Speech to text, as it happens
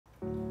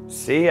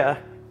See ya.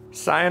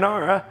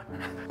 Sayonara.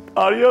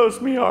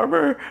 Adios, mi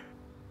armor.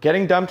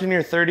 Getting dumped in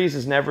your 30s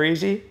is never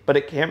easy, but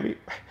it can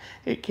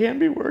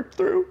be worked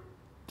through.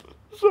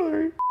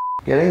 Sorry.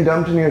 Getting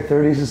dumped in your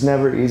 30s is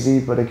never easy,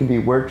 but it can be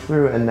worked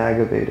through and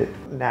nagavated.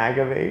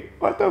 Nagavate?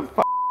 What the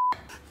f?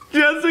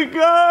 Jessica!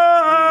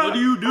 What are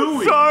you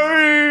doing?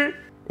 Sorry!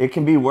 It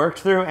can be worked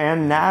through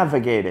and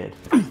navigated.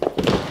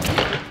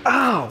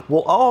 Ow!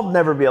 Well, I'll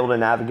never be able to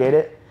navigate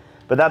it,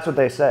 but that's what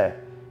they say.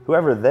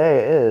 Whoever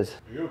they is.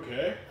 Are you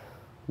okay?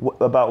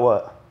 About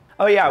what?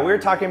 Oh yeah, we were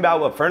talking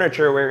about what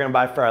furniture we were gonna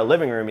buy for our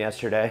living room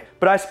yesterday.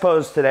 But I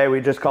suppose today we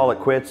just call it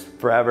quits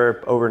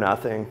forever over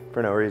nothing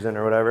for no reason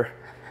or whatever.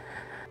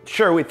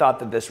 Sure, we thought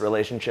that this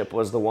relationship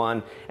was the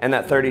one and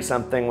that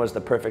 30-something was the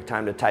perfect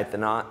time to tighten the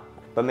knot.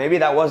 But maybe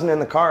that wasn't in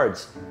the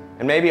cards.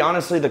 And maybe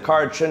honestly the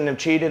cards shouldn't have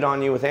cheated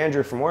on you with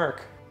Andrew from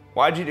work.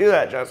 Why'd you do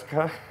that,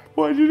 Jessica?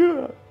 Why'd you do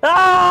that?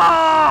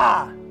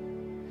 Ah!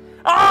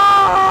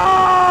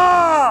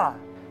 Ah!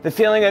 The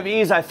feeling of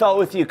ease I felt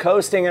with you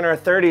coasting in our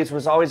 30s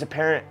was always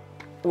apparent.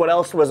 What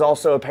else was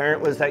also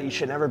apparent was that you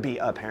should never be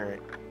a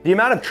parent. The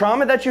amount of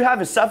trauma that you have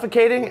is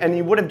suffocating and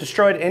you would have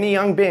destroyed any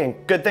young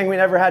being. Good thing we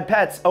never had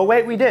pets. Oh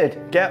wait, we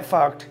did. Get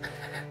fucked.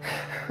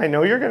 I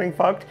know you're getting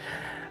fucked.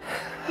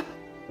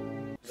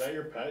 Is that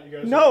your pet you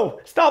guys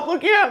No, stop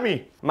looking at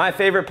me. My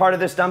favorite part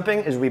of this dumping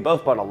is we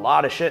both bought a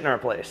lot of shit in our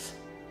place.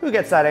 Who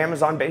gets that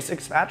Amazon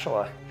Basic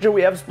spatula? Should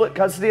we have split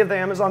custody of the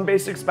Amazon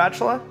Basic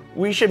spatula?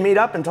 We should meet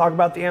up and talk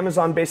about the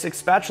Amazon Basic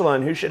spatula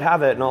and who should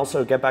have it and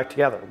also get back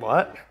together.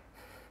 What?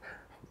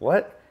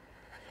 What?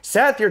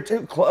 Seth, you're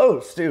too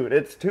close, dude.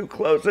 It's too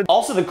close.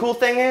 Also, the cool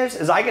thing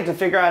is I get to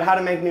figure out how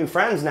to make new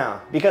friends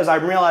now because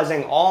I'm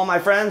realizing all my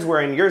friends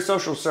were in your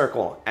social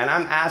circle and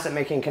I'm ass at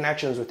making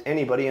connections with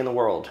anybody in the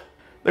world.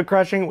 The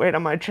crushing weight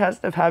on my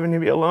chest of having to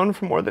be alone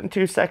for more than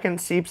 2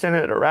 seconds seeps in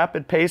at a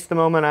rapid pace the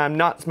moment I'm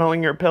not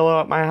smelling your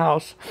pillow at my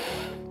house.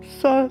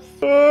 Sus.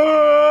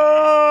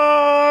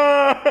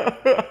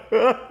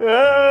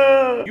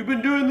 You've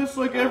been doing this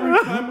like every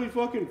time we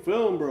fucking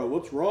film, bro.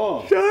 What's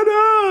wrong? Shut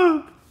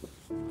up!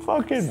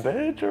 Fucking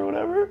bitch or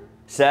whatever.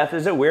 Seth,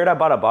 is it weird I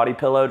bought a body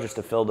pillow just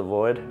to fill the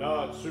void?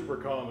 No, it's super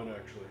common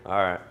actually.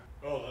 Alright.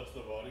 Oh, that's the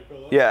body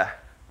pillow? Yeah.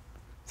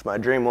 It's my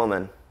dream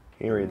woman.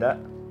 Can you read that?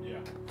 Yeah.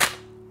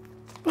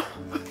 What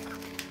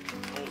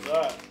was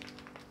that?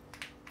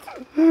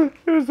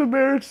 It was a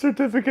marriage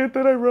certificate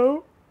that I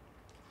wrote.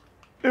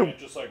 You can't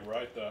just like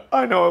write that.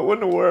 I know, it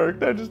wouldn't have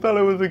worked. I just thought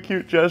it was a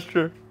cute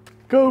gesture.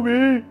 Go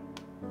me.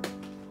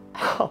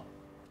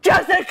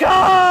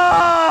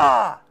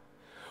 Jessica!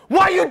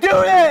 Why you do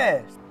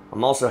this?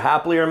 I'm also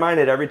happily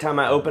reminded every time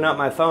I open up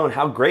my phone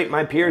how great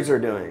my peers are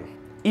doing.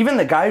 Even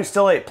the guy who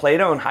still ate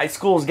Play-Doh in high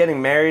school is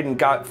getting married and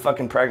got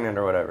fucking pregnant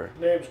or whatever.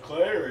 His name's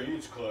Clay or he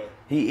eats Clay?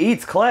 He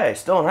eats clay,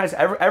 still in high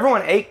school.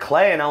 Everyone ate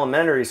clay in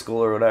elementary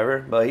school or whatever,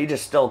 but he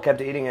just still kept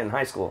eating it in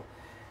high school.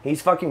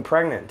 He's fucking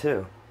pregnant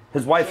too.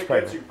 His wife's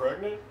pregnant. Gets you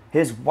pregnant?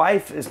 His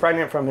wife is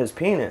pregnant from his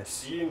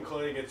penis. Eating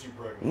clay gets you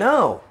pregnant?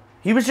 No,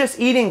 he was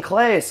just eating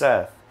clay,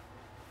 Seth.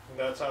 And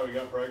that's how he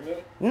got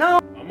pregnant? No.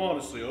 I'm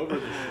honestly over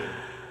this shit.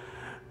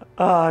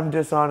 I'm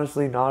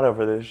dishonestly not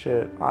over this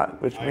shit,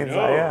 which means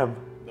I am.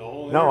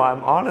 No,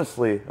 I'm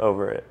honestly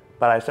over it.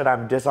 But I said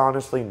I'm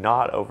dishonestly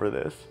not over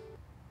this.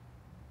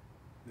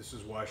 This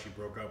is why she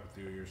broke up with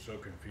you. You're so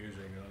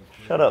confusing.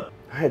 Shut up.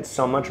 I had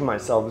so much of my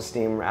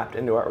self-esteem wrapped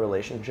into our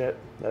relationship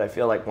that I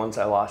feel like once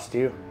I lost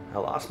you, I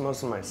lost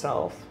most of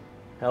myself.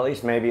 At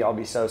least maybe I'll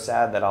be so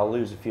sad that I'll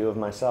lose a few of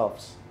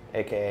myselfs,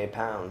 aka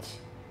pounds.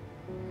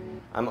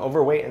 I'm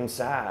overweight and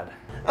sad.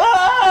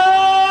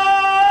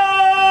 Ah!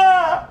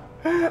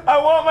 I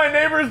want my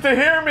neighbors to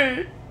hear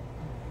me.